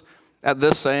Moses at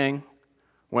this saying,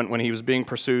 when he was being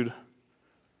pursued,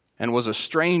 and was a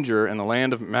stranger in the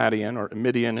land of Midian, or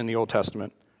Midian in the Old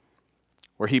Testament,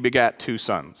 where he begat 2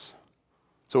 sons.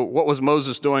 So what was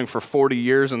Moses doing for 40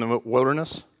 years in the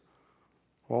wilderness?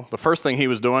 Well, the first thing he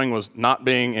was doing was not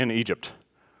being in Egypt.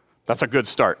 That's a good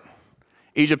start.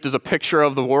 Egypt is a picture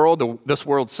of the world, this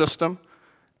world system,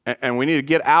 and we need to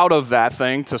get out of that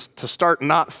thing to start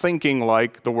not thinking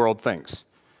like the world thinks.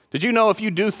 Did you know if you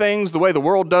do things the way the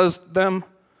world does them,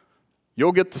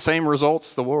 you'll get the same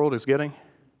results the world is getting?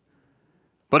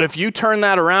 But if you turn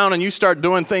that around and you start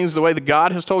doing things the way that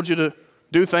God has told you to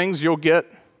do things, you'll get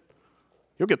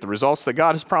the results that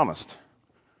God has promised.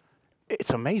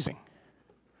 It's amazing.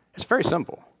 It's very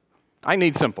simple. I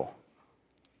need simple.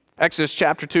 Exodus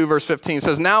chapter 2, verse 15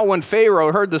 says, now when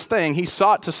Pharaoh heard this thing, he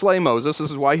sought to slay Moses.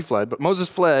 This is why he fled. But Moses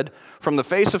fled from the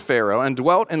face of Pharaoh and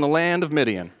dwelt in the land of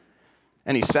Midian.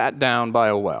 And he sat down by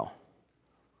a well.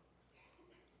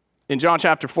 In John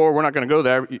chapter 4, we're not going to go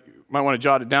there. You might want to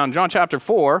jot it down. John chapter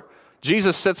 4,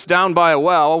 Jesus sits down by a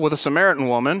well with a Samaritan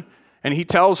woman, and he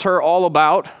tells her all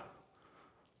about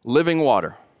living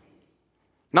water.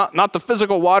 Not the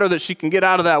physical water that she can get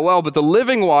out of that well, but the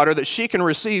living water that she can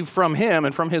receive from him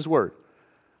and from his word.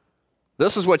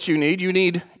 This is what you need. You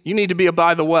need to be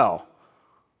by the well.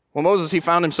 Well, Moses, he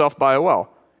found himself by a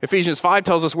well. Ephesians 5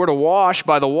 tells us we're to wash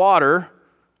by the water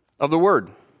of the word.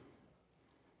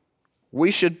 We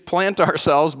should plant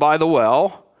ourselves by the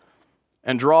well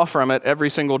and draw from it every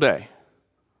single day.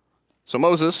 So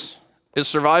Moses is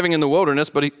surviving in the wilderness,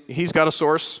 but he's got a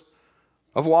source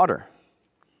of water.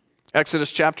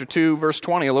 Exodus chapter 2, verse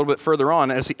 20, a little bit further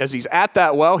on, as he's at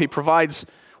that well, he provides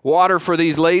water for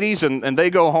these ladies, and they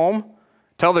go home,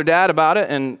 tell their dad about it,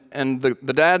 and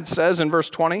the dad says in verse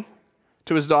 20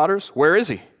 to his daughters, where is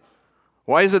he?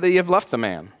 Why is it that you have left the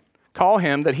man? Call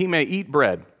him that he may eat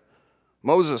bread.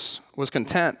 Moses was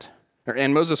content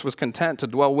to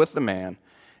dwell with the man,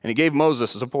 and he gave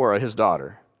Moses Zipporah his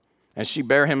daughter, and she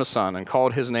bare him a son, and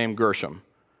called his name Gershom.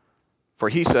 For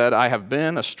he said, I have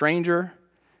been a stranger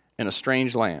in a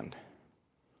strange land.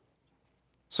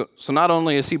 So not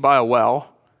only is he by a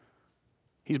well,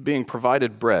 he's being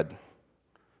provided bread.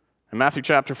 And Matthew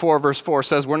chapter 4, verse 4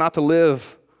 says, we're not to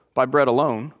live by bread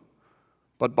alone,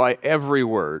 but by every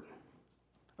word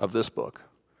of this book.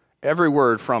 Every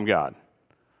word from God.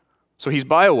 So he's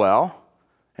by a well,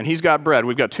 and he's got bread.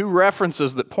 We've got 2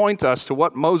 references that point us to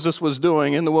what Moses was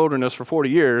doing in the wilderness for 40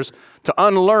 years to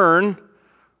unlearn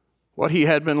what he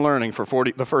had been learning for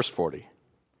the first 40.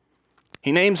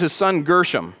 He names his son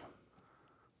Gershom.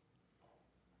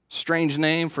 Strange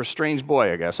name for strange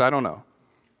boy, I guess. I don't know.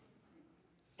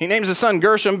 He names his son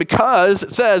Gershom because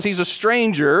it says he's a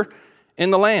stranger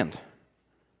in the land.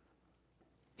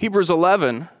 Hebrews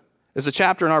 11 is a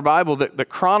chapter in our Bible that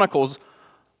chronicles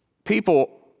people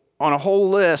on a whole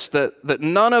list that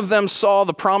none of them saw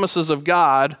the promises of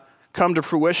God come to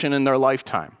fruition in their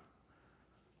lifetime.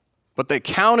 But they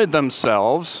counted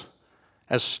themselves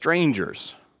as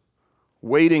strangers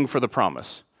waiting for the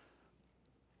promise.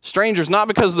 Strangers not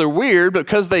because they're weird, but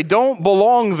because they don't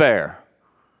belong there.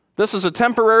 This is a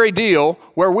temporary deal.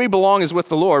 Where we belong is with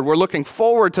the Lord. We're looking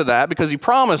forward to that because he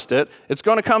promised it. It's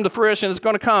going to come to fruition. It's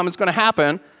going to come. It's going to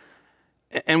happen.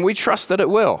 And we trust that it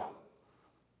will.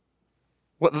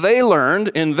 What they learned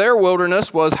in their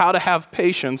wilderness was how to have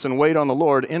patience and wait on the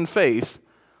Lord in faith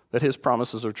that his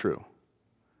promises are true.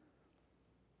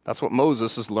 That's what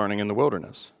Moses is learning in the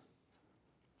wilderness.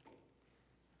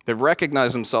 They've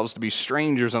recognized themselves to be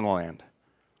strangers in the land.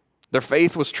 Their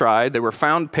faith was tried. They were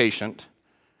found patient.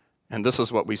 And this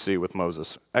is what we see with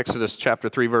Moses. Exodus chapter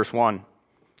 3, verse 1.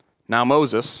 Now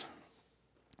Moses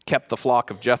kept the flock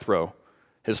of Jethro,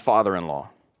 his father-in-law,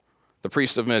 the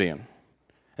priest of Midian.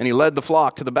 And he led the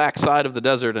flock to the backside of the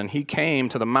desert, and he came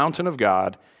to the mountain of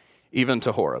God, even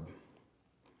to Horeb.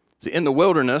 See, in the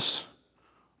wilderness,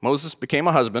 Moses became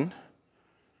a husband.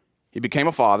 He became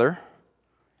a father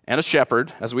and a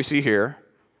shepherd, as we see here,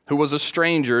 who was a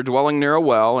stranger dwelling near a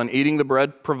well and eating the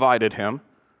bread provided him.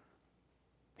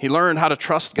 He learned how to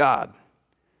trust God.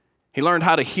 He learned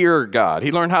how to hear God.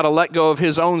 He learned how to let go of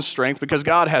his own strength because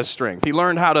God has strength. He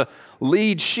learned how to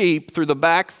lead sheep through the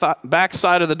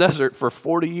backside of the desert for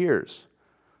 40 years.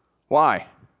 Why?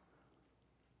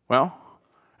 Well,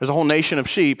 there's a whole nation of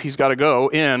sheep he's got to go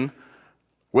in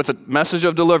with a message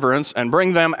of deliverance and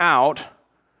bring them out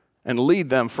and lead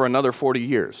them for another 40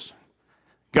 years.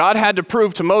 God had to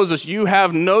prove to Moses, you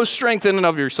have no strength in and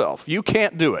of yourself. You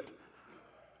can't do it.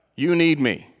 You need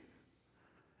me.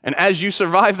 And as you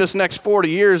survive this next 40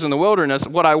 years in the wilderness,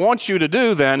 what I want you to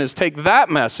do then is take that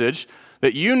message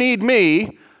that you need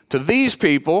me to these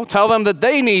people, tell them that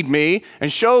they need me,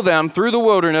 and show them through the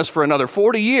wilderness for another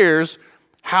 40 years,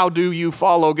 how do you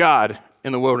follow God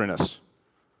in the wilderness?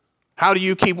 How do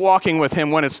you keep walking with him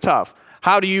when it's tough?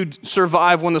 How do you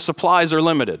survive when the supplies are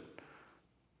limited?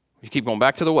 You keep going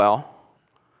back to the well,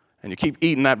 and you keep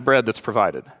eating that bread that's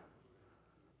provided.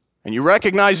 And you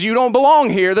recognize you don't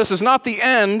belong here. This is not the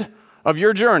end of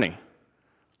your journey.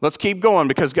 Let's keep going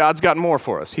because God's got more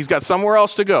for us. He's got somewhere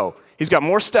else to go. He's got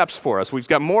more steps for us. We've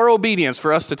got more obedience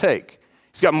for us to take.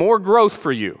 He's got more growth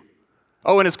for you.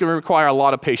 Oh, and it's going to require a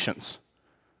lot of patience.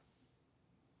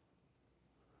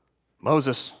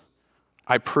 Moses,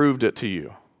 I proved it to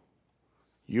you.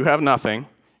 You have nothing.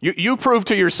 You proved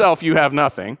to yourself you have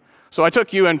nothing. So I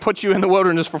took you and put you in the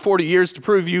wilderness for 40 years to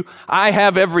prove you I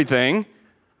have everything.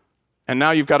 And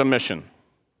now you've got a mission.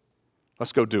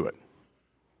 Let's go do it.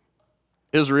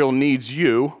 Israel needs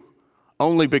you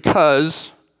only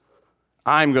because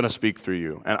I'm going to speak through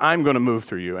you, and I'm going to move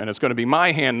through you, and it's going to be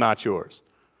my hand, not yours.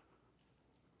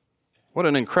 What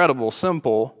an incredible,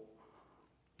 simple,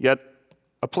 yet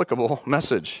applicable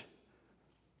message.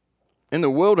 In the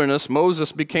wilderness,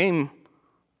 Moses became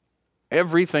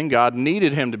everything God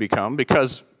needed him to become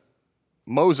because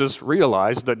Moses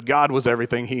realized that God was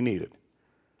everything he needed.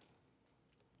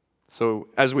 So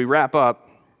as we wrap up,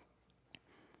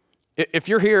 if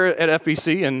you're here at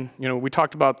FBC and we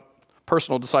talked about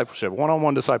personal discipleship,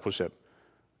 one-on-one discipleship,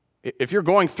 if you're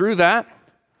going through that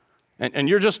and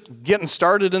you're just getting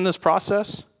started in this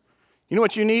process, you know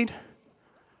what you need?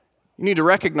 You need to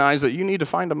recognize that you need to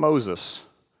find a Moses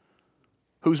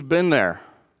who's been there,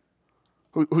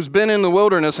 who's been in the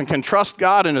wilderness and can trust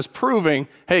God and is proving,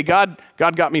 hey, God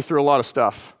got me through a lot of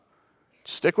stuff.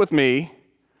 Just stick with me.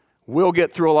 We'll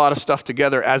get through a lot of stuff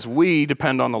together as we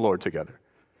depend on the Lord together.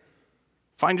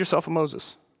 Find yourself a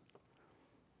Moses.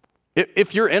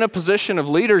 If you're in a position of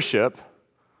leadership,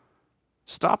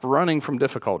 stop running from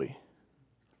difficulty.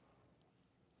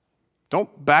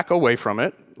 Don't back away from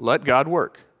it. Let God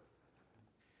work.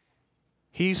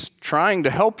 He's trying to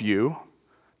help you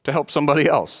to help somebody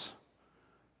else.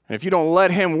 And if you don't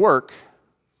let him work,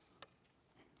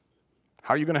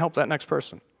 how are you going to help that next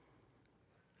person?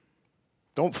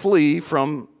 Don't flee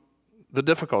from the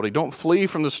difficulty. Don't flee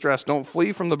from the stress. Don't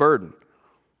flee from the burden.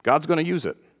 God's going to use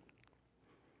it.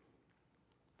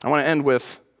 I want to end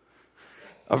with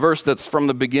a verse that's from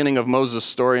the beginning of Moses'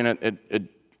 story, and it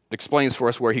explains for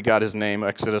us where he got his name.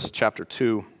 Exodus chapter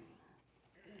 2,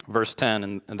 verse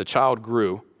 10. And the child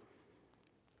grew,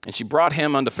 and she brought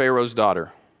him unto Pharaoh's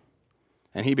daughter,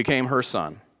 and he became her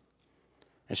son.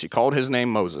 And she called his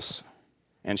name Moses.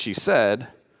 And she said,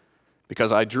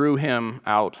 because I drew him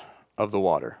out of the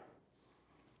water.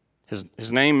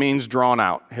 His name means drawn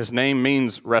out. His name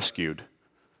means rescued.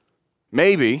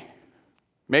 Maybe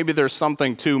there's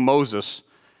something to Moses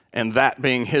and that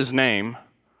being his name,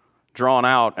 drawn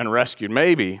out and rescued.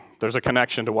 Maybe there's a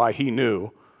connection to why he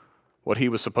knew what he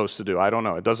was supposed to do. I don't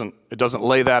know. It doesn't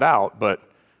lay that out, but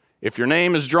if your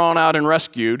name is drawn out and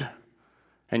rescued,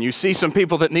 and you see some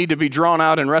people that need to be drawn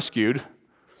out and rescued,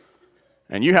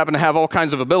 and you happen to have all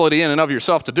kinds of ability in and of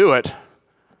yourself to do it,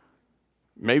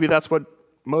 maybe that's what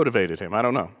motivated him. I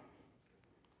don't know.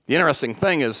 The interesting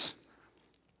thing is,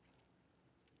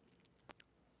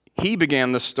 he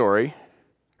began this story,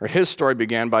 or his story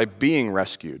began by being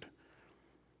rescued.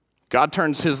 God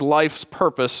turns his life's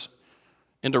purpose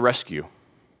into rescue,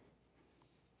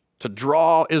 to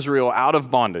draw Israel out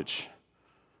of bondage,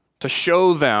 to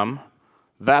show them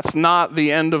that's not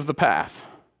the end of the path.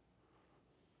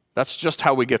 That's just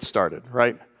how we get started,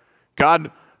 right? God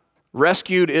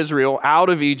rescued Israel out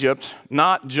of Egypt,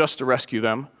 not just to rescue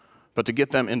them, but to get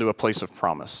them into a place of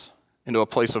promise, into a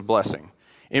place of blessing.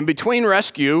 In between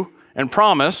rescue and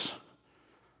promise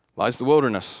lies the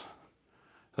wilderness.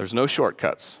 There's no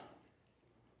shortcuts.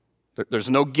 There's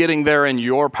no getting there in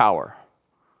your power.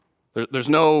 There's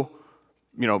no,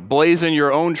 blazing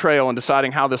your own trail and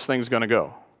deciding how this thing's going to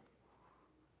go.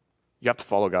 You have to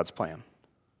follow God's plan.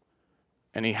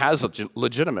 And he has a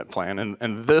legitimate plan.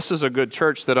 And this is a good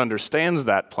church that understands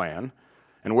that plan.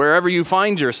 And wherever you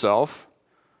find yourself,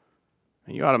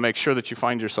 you ought to make sure that you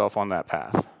find yourself on that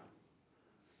path.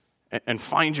 And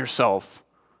find yourself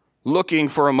looking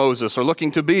for a Moses or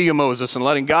looking to be a Moses and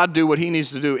letting God do what he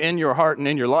needs to do in your heart and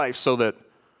in your life so that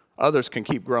others can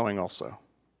keep growing also.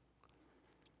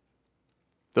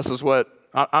 This is what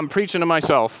I'm preaching to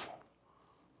myself.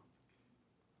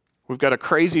 We've got a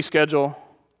crazy schedule,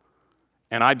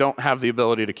 and I don't have the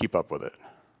ability to keep up with it.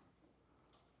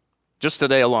 Just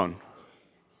today alone,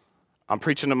 I'm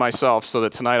preaching to myself so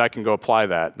that tonight I can go apply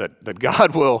that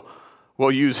God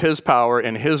will use his power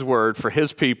and his word for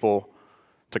his people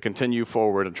to continue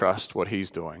forward and trust what he's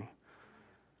doing.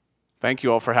 Thank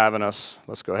you all for having us.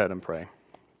 Let's go ahead and pray.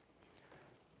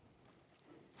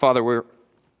 Father,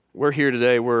 we're here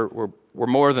today. We're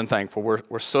more than thankful.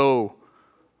 We're so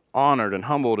honored and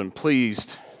humbled and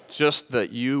pleased just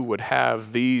that you would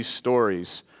have these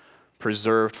stories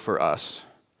preserved for us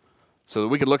so that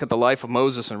we could look at the life of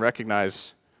Moses and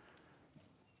recognize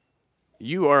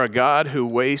you are a God who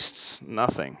wastes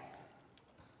nothing.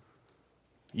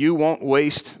 You won't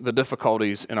waste the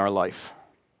difficulties in our life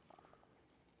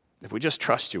if we just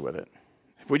trust you with it.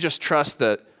 If we just trust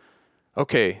that,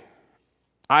 okay,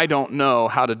 I don't know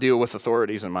how to deal with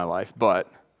authorities in my life, but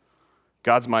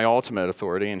God's my ultimate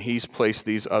authority, and he's placed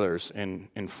these others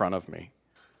in front of me.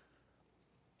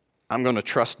 I'm going to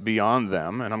trust beyond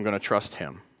them, and I'm going to trust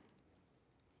him.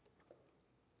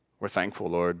 We're thankful,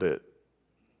 Lord, that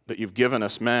you've given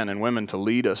us men and women to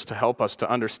lead us, to help us to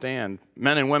understand,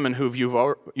 men and women who you've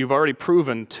already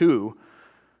proven to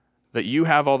that you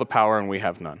have all the power and we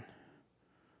have none.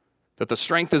 That the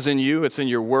strength is in you, it's in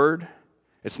your word,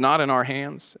 it's not in our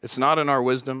hands, it's not in our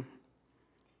wisdom.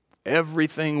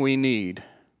 Everything we need,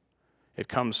 it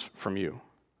comes from you.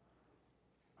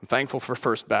 I'm thankful for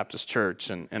First Baptist Church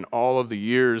and all of the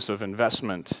years of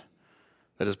investment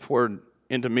that has poured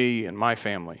into me and my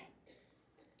family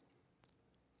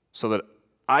so that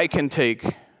I can take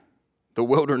the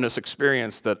wilderness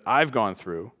experience that I've gone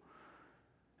through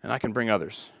and I can bring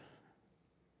others.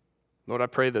 Lord, I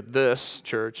pray that this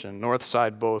church and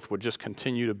Northside both would just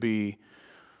continue to be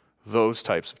those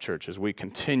types of churches. We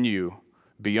continue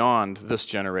beyond this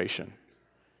generation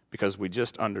because we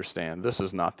just understand this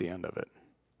is not the end of it.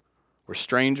 We're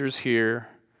strangers here.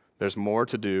 There's more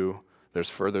to do. There's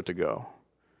further to go.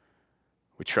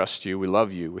 We trust you. We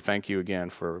love you. We thank you again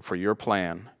for your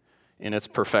plan in its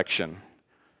perfection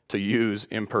to use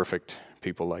imperfect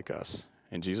people like us.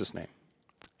 In Jesus' name,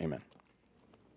 amen.